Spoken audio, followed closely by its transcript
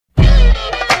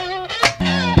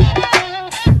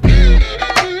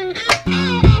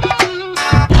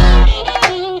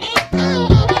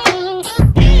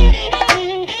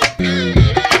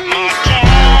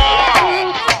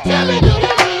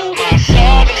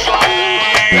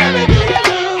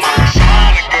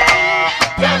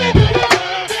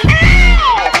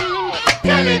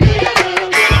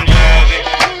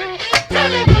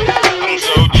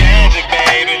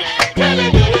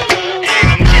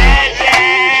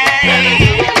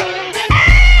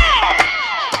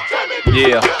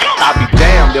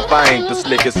if I ain't the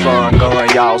slickest son gun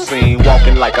y'all seen.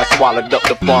 Walking like I swallowed up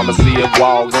the pharmacy at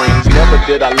Walgreens. Never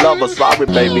did I love her, sorry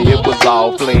baby, it was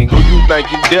all fling. Who you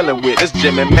think you dealing with? It's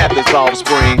Jimmy Mathis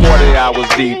offspring. 40 hours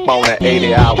deep on an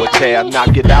 80-hour tab.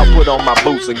 Knock it out, put on my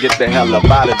boots and get the hell up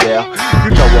out of there.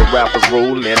 You know what rappers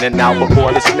rule, in and out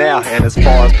before the snare. And as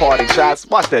far as party shots,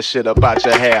 watch that shit up out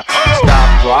your hair.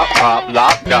 Stop, drop, pop,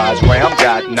 lock, dodge, ram,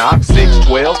 got knocked. 6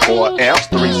 12s, 4 amps,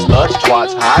 3 sluts,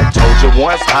 twats hot. Told you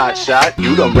once, hot shot,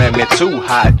 you done ran me too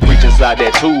hot. Reach inside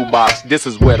that toolbox, this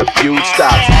is where the feud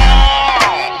stops.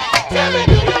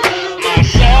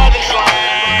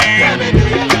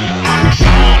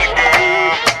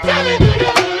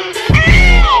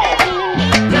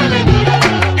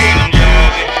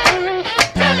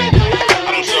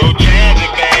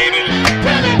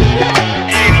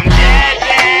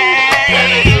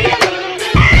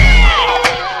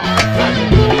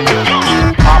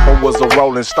 A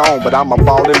rolling stone, but I'm a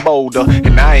ballin' boulder,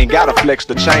 and I ain't gotta flex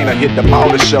the chain or hit the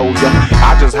mall to show ya.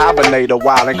 I just hibernate a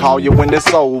while and call you when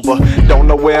it's over. Don't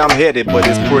know where I'm headed, but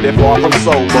it's pretty far from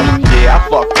sober. Yeah, I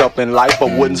fucked up in life,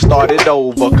 but wouldn't start it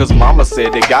over. Cause mama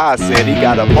said that God said he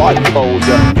got a pardon for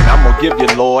ya. And I'm gonna give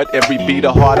you, Lord, every beat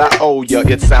of heart I owe ya.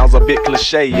 It sounds a bit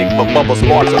cliche-ic, but Bubba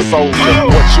Sparxxx a soldier.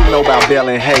 What you know about Bell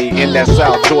and Hay in that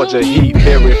South Georgia heat?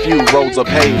 Very few roads are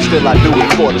paved, still I do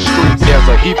it for the streets. There's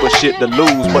a heap of shit to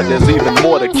lose, but there's even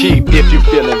more to keep. If you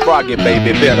feeling froggy,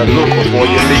 baby, better look before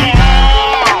you leave.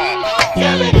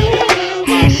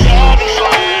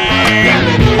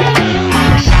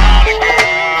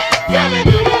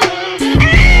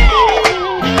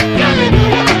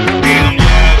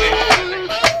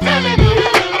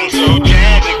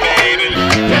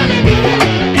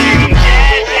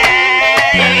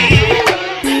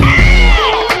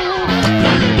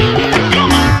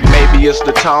 Maybe it's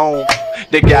the tone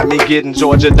they got me getting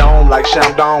Georgia Dome like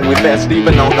Shamdong with Fat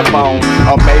Steven on the phone.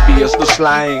 Or maybe it's the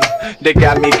slang they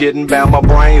got me getting Bama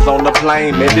brains on the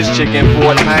plane. Man, this chicken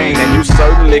for pain, and you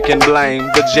certainly can blame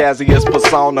the jazziest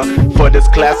persona for this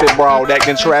classic brawl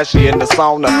acting trashy in the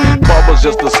sauna. Bubba's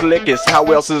just the slickest, how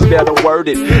else is there to word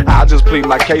it? I'll just plead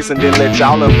my case and then let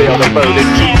y'all unveil the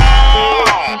verdict.